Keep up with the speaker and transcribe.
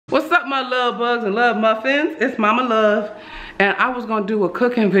my love bugs and love muffins? It's Mama Love. And I was gonna do a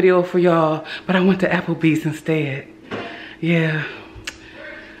cooking video for y'all, but I went to Applebee's instead. Yeah.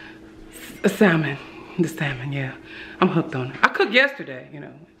 The salmon, yeah. I'm hooked on it. I cooked yesterday, you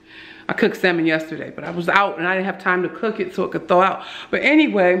know. I cooked salmon yesterday, but I was out and I didn't have time to cook it so it could thaw out. But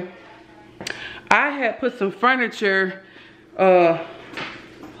anyway, I had put some furniture in a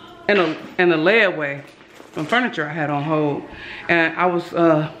layaway. Some furniture I had on hold. And I was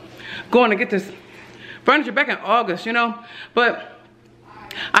going to get this furniture back in August, you know. But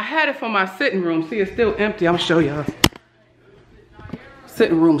I had it for my sitting room. See, it's still empty. I'm gonna show y'all.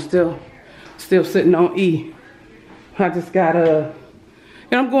 Sitting room still sitting on E. I just got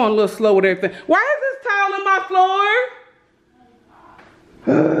and I'm going a little slow with everything. Why is this towel on my floor?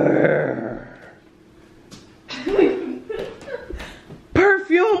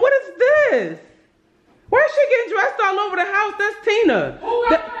 Perfume, what is this? Why is she getting dressed all over the house? That's Tina. Who got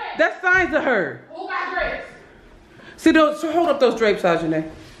dressed? That's signs of her. Who got dressed? See those, so hold up those drapes out, Janae.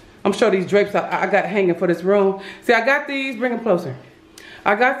 I'm sure these drapes I got hanging for this room. See, I got these, bring them closer.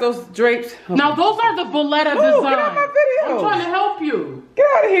 I got those drapes. Okay. Now those are the Boletta designs. Get out my video. I'm trying to help you. Get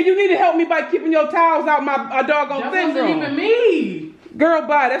out of here. You need to help me by keeping your towels out my doggone thing room. That wasn't even me. Girl,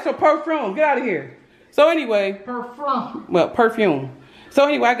 bye. That's your perfume. Get out of here. So anyway. Perfume. Well, perfume. So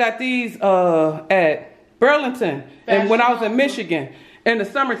anyway, I got these at Burlington. And when I was in Michigan in the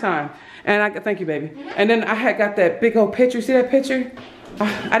summertime. And thank you, baby. And then I had got that big old picture. See that picture?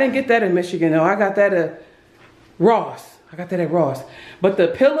 I didn't get that in Michigan though. I got that at Ross. But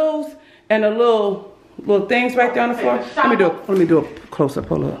the pillows and the little things right there on the floor. Let me do a close up.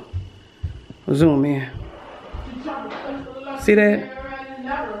 Hold up. Zoom in. See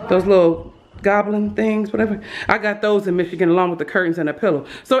that? Those little goblin things, whatever. I got those in Michigan along with the curtains and the pillow.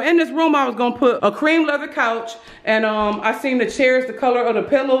 So in this room I was gonna put a cream leather couch, and I seen the chairs, the color of the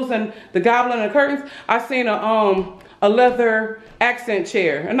pillows and the goblin and the curtains. I seen a leather accent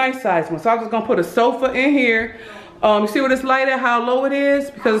chair, a nice size one. So I was just gonna put a sofa in here. You see where this light at, how low it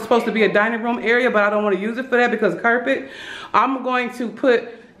is? Because it's supposed to be a dining room area, but I don't want to use it for that because of carpet. I'm going to put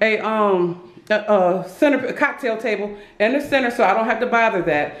a cocktail table in the center so I don't have to bother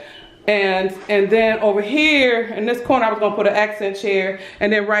that. And then over here in this corner I was gonna put an accent chair,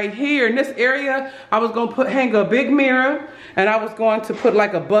 and then right here in this area I was gonna hang a big mirror, and I was going to put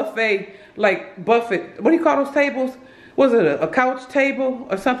like a buffet, what do you call those tables? Was it a couch table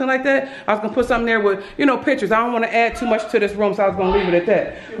or something like that? I was gonna put something there with, you know, pictures. I don't want to add too much to this room, so I was gonna leave it at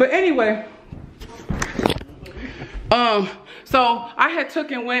that. But anyway, so I had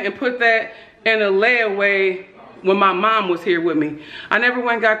took and went and put that in a layaway when my mom was here with me. I never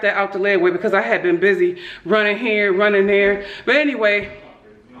went and got that out the layaway because I had been busy running here, running there. But anyway,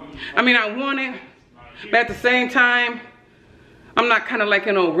 I mean, I want it, but at the same time, I'm not kind of like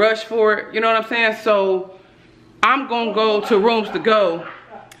in a rush for it. You know what I'm saying? So I'm gonna go to Rooms to Go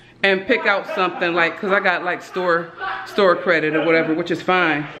and pick out something, like, cause I got like store credit or whatever, which is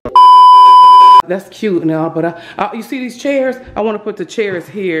fine. That's cute now, but you see these chairs? I want to put the chairs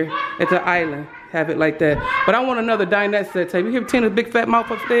here at the island, have it like that. But I want another dinette set table. You hear Tina's big fat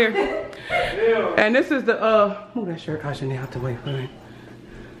mouth upstairs? And this is the move that shirt out the way for me.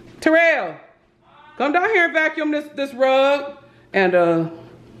 Terrell, come down here and vacuum this rug. And I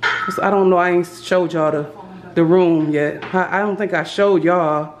don't know, I ain't showed y'all the room yet. I don't think I showed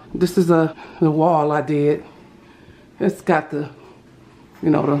y'all. This is the wall I did. It's got the, you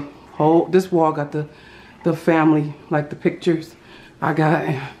know, the whole, this wall got the family, like the pictures I got.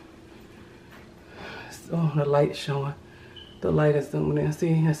 Oh, the light showing. The light is zooming in.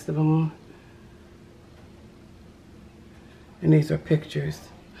 See, that's the moon. And these are pictures.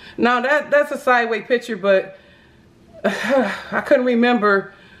 Now that's a sideways picture, but I couldn't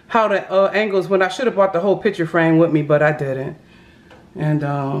remember how the angles went. I should have brought the whole picture frame with me, but I didn't.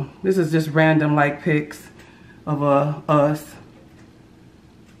 And this is just random like pics of us.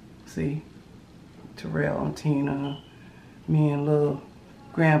 See, Terrell and Tina, me and little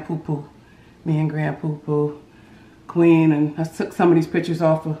Grand Poo-Poo, me and Grand Poo-Poo, Queen, and I took some of these pictures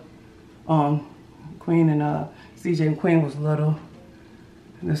off of Queen and CJ, and Queen was little.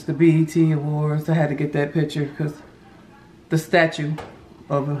 And that's the BET Awards. I had to get that picture because the statue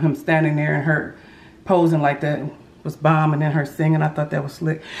of him standing there and her posing like that was bomb, and then her singing. I thought that was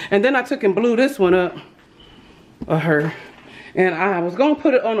slick. And then I took and blew this one up of her, and I was gonna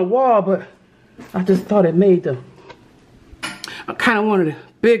put it on the wall, but I just thought it made I kind of wanted it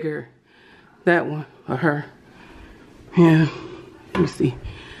bigger, that one of her. Yeah, let me see.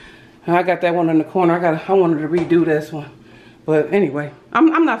 I got that one in the corner. I wanted to redo this one, but anyway,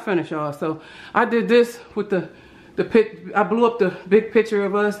 I'm not finished, y'all. So I did this with the I blew up the big picture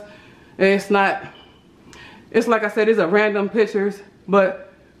of us And it's not, it's like I said, these are random pictures,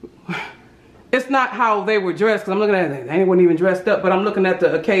 but it's not how they were dressed. Cause I'm looking at it, they weren't even dressed up, but I'm looking at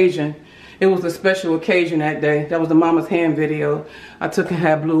the occasion. It was a special occasion that day. That was the Mama's Hand video I took and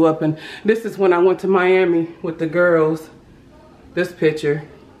had blew up. And this is when I went to Miami with the girls. This picture.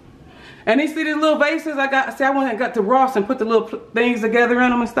 And you see these little vases I got? See, I went and got to Ross and put the little things together in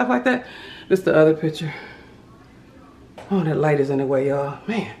them and stuff like that. This is the other picture. Oh, that light is in the way, y'all.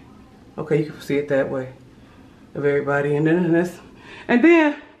 Man. Okay, you can see it that way. Of everybody. And then this. And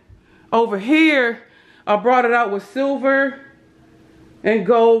then over here, I brought it out with silver and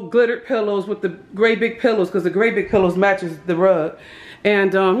gold glittered pillows with the great big pillows, because the great big pillows matches the rug.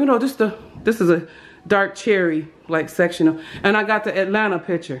 And you know, this is a dark cherry like sectional. And I got the Atlanta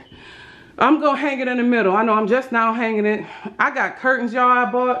picture. I'm gonna hang it in the middle. I know I'm just now hanging it. I got curtains, y'all,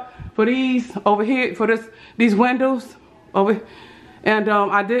 I bought for these over here, for these windows over. And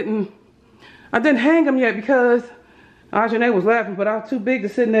I didn't hang them yet because Ajane was laughing, but I was too big to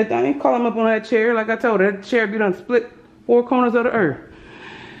sit in that. I ain't call him up on that chair. Like I told her, that chair be done split 4 corners of the earth.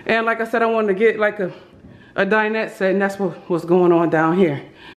 And like I said, I wanted to get like a dinette set, and that's what's going on down here.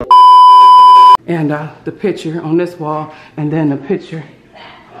 And the picture on this wall, and then the picture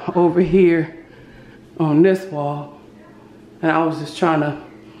over here on this wall. And I was just trying to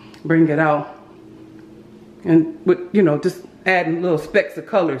bring it out. And with, you know, just adding little specks of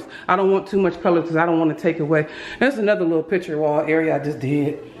colors. I don't want too much color because I don't want to take away. There's another little picture wall area I just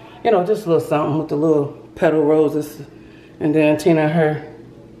did. You know, just a little something with the little petal roses. And then Tina, her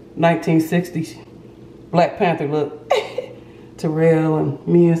 1960s Black Panther look. Terrell and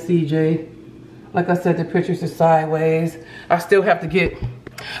me and CJ. Like I said, the pictures are sideways. I still have to get,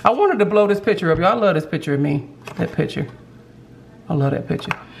 I wanted to blow this picture up. Y'all love this picture of me. That picture. I love that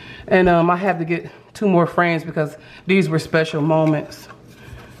picture. And I have to get 2 more frames because these were special moments.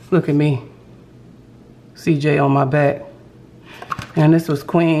 Look at me. CJ on my back. And this was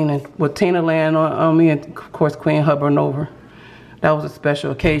Queen, and with Tina laying on me, and of course Queen hovering over. That was a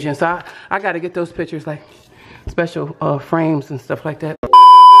special occasion. So I got to get those pictures, like special frames and stuff like that.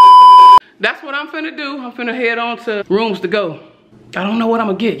 That's what I'm finna do. I'm finna head on to Rooms to Go. I don't know what I'm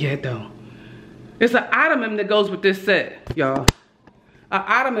gonna get yet though. It's an ottoman that goes with this set, y'all. An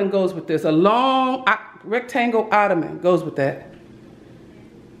ottoman goes with this. A long rectangle ottoman goes with that.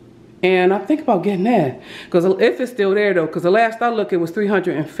 And I think about getting that. Because if it's still there though, because the last I looked it was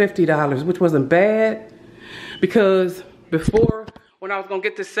 $350, which wasn't bad. Because before, when I was gonna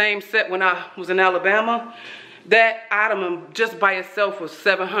get the same set when I was in Alabama, that ottoman just by itself was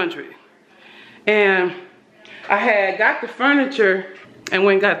 $700. And I had got the furniture and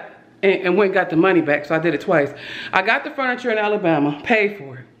went and got the money back, so I did it twice. I got the furniture in Alabama, paid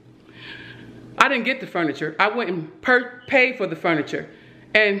for it. I didn't get the furniture. I went and paid for the furniture.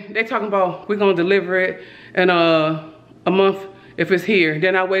 And they talking about we're gonna deliver it in a month if it's here.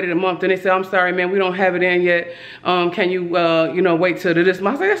 Then I waited a month, and they said, I'm sorry, man, we don't have it in yet. Can you, you know, wait till this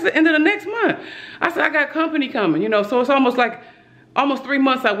month? I said, that's the end of the next month. I said, I got company coming, you know, so it's almost 3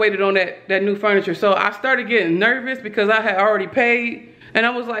 months I waited on that new furniture. So I started getting nervous because I had already paid. And I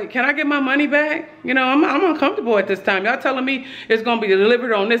was like, can I get my money back? You know, I'm uncomfortable at this time. Y'all telling me it's gonna be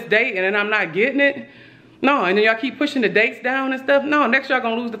delivered on this date and then I'm not getting it? No, and then y'all keep pushing the dates down and stuff. No, next y'all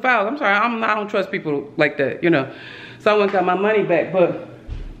gonna lose the files. I'm sorry, I don't trust people like that, you know. So I went and got my money back. But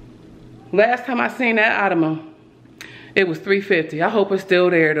last time I seen that ottoman, it was $350. I hope it's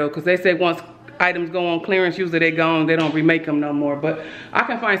still there though, because they said once items go on clearance, usually they gone, they don't remake them no more. But I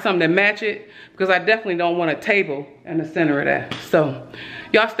can find something that match it, because I definitely don't want a table in the center of that. So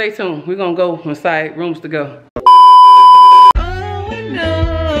y'all stay tuned. We're gonna go inside Rooms to Go.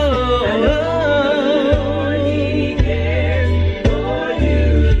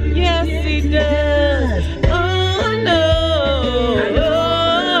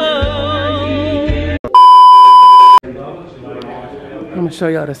 I'm gonna show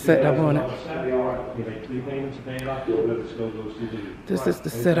y'all the set I wanted. This is the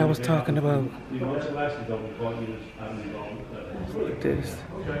set I was talking about. Look at this.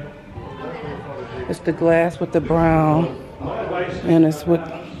 It's the glass with the brown, and it's with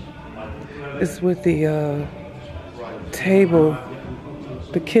the table,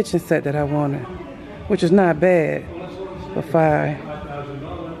 the kitchen set that I wanted, which is not bad for $5.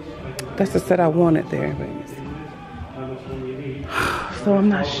 That's the set I wanted there, baby. So I'm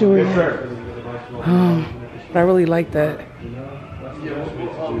not sure yet. But I really like that.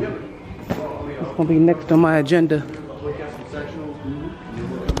 It's gonna be next on my agenda.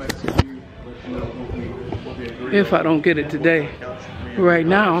 If I don't get it today. Right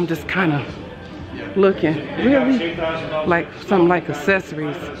now, I'm just kind of looking. Really? Like something like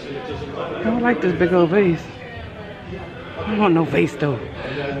accessories. I don't like this big old vase. I don't want no vase though.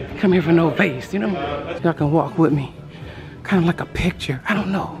 Come here for no vase, you know? Y'all can walk with me. Kind of like a picture. I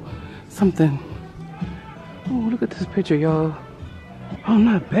don't know. Something. Oh, look at this picture, y'all. Oh,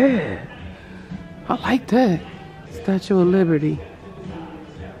 not bad. I like that. Statue of Liberty.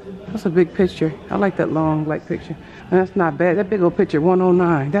 That's a big picture. I like that long, like picture. And that's not bad. That big old picture,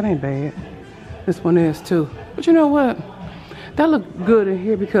 109. That ain't bad. This one is too. But you know what? That look good in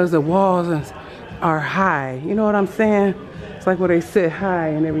here because the walls are high. You know what I'm saying? It's like where they sit high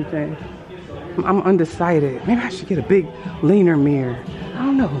and everything. I'm undecided. Maybe I should get a big leaner mirror. I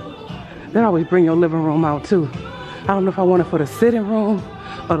don't know. That always bring your living room out too. I don't know if I want it for the sitting room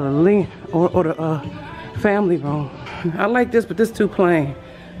or the family room. I like this, but this too plain.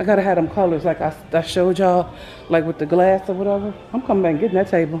 I gotta have them colors like I showed y'all, like with the glass or whatever. I'm coming back and getting that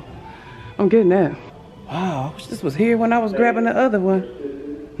table. I'm getting that. Wow, I wish this was here when I was grabbing the other one.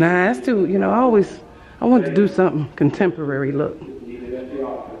 Nah, that's too, you know, I wanted to do something contemporary look.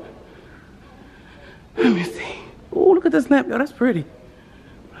 Let me see. Oh, look at this lamp, yo, that's pretty.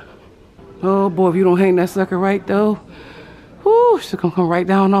 Oh boy, if you don't hang that sucker right though, whoo, it's gonna come right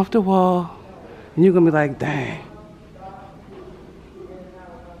down off the wall. And you're gonna be like, dang.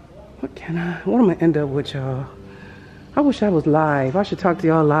 What am I gonna end up with, y'all? I wish I was live. I should talk to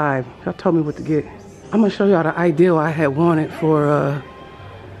y'all live. Y'all told me what to get. I'm gonna show y'all the ideal I had wanted for,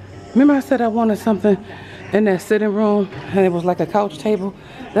 remember I said I wanted something in that sitting room and it was like a couch table?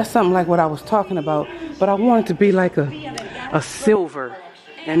 That's something like what I was talking about. But I want it to be like a silver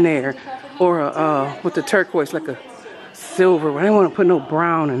in there. Or with the turquoise, like a silver. I didn't want to put no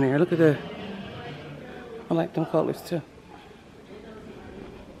brown in there. Look at that. I like them colors too.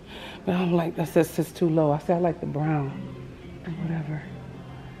 But I'm like, that's just too low. I said I like the brown. Or whatever.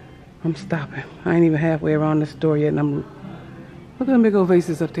 I'm stopping. I ain't even halfway around this door yet and I'm... Look at them big old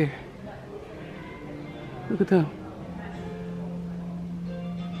vases up there. Look at them.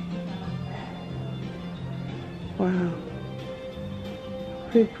 Wow.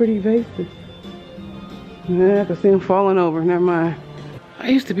 Pretty vases. Yeah, I can see them falling over. Never mind. I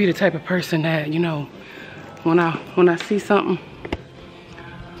used to be the type of person that, you know, when I see something,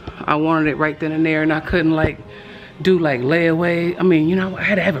 I wanted it right then and there, and I couldn't like do like layaway. I mean, you know, I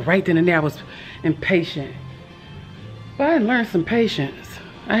had to have it right then and there. I was impatient. But I had learned some patience.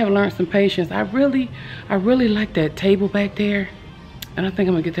 I have learned some patience. I really like that table back there, and I think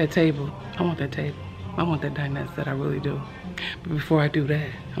I'm gonna get that table. I want that table. I want that dinette set. I really do. But before I do that,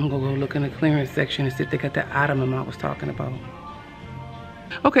 I'm gonna go look in the clearance section and see if they got that ottoman I was talking about.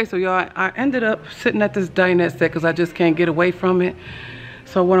 Okay, so y'all, I ended up sitting at this dinette set because I just can't get away from it.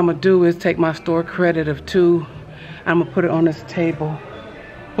 So what I'm gonna do is take my store credit of $2. I'm gonna put it on this table,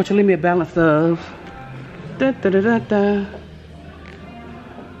 which will leave me a balance of. I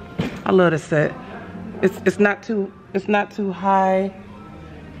love this set. It's not too high.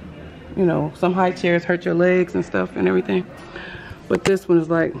 You know, some high chairs hurt your legs and stuff and everything. But this one is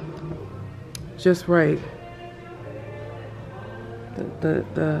like just right.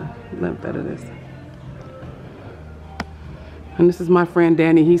 The length out of this. And this is my friend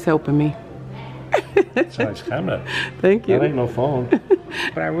Danny, he's helping me. It's a nice camera. Thank you. That ain't no phone.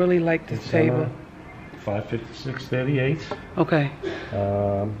 But I really like this table. 556.38. Okay.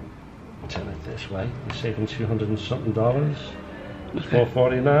 Turn it this way. You're saving $200 and something. It's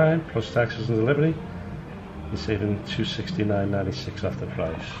 $449 plus taxes and delivery. You're saving $269.96 off the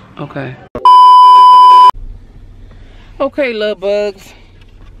price. Okay. Okay, love bugs.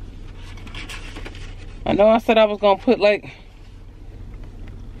 I know I said I was gonna put like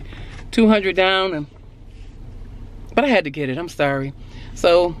 200 down, but I had to get it. I'm sorry.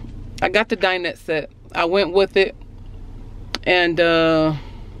 So I got the dinette set. I went with it, and it's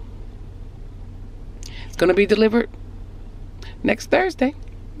gonna be delivered next Thursday.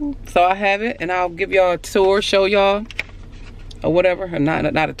 So I have it, and I'll give y'all a tour, show y'all, or whatever. Or not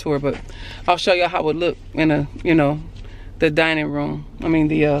a tour, but I'll show y'all how it would look in a, you know, the dining room. I mean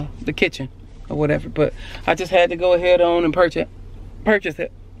the kitchen or whatever. But I just had to go ahead on and purchase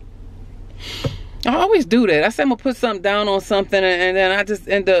it. I always do that. I say I'm gonna put something down on something, and then I just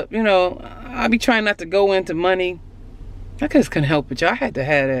end up, you know, I be trying not to go into money. I just couldn't help it, y'all. I had to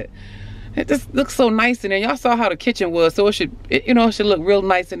have it. It just looks so nice in there. Y'all saw how the kitchen was, so it should look real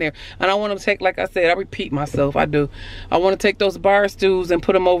nice in there. And I want to take, like I said, I repeat myself, I do. I want to take those bar stools and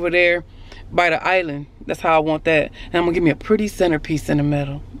put them over there by the island. That's how I want that. And I'm gonna give me a pretty centerpiece in the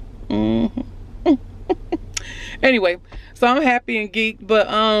middle. Anyway, so I'm happy and geeked, but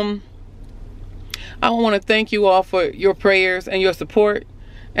I want to thank you all for your prayers and your support.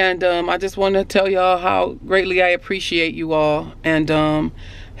 And I just want to tell y'all how greatly I appreciate you all. And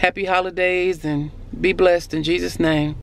happy holidays and be blessed in Jesus' name.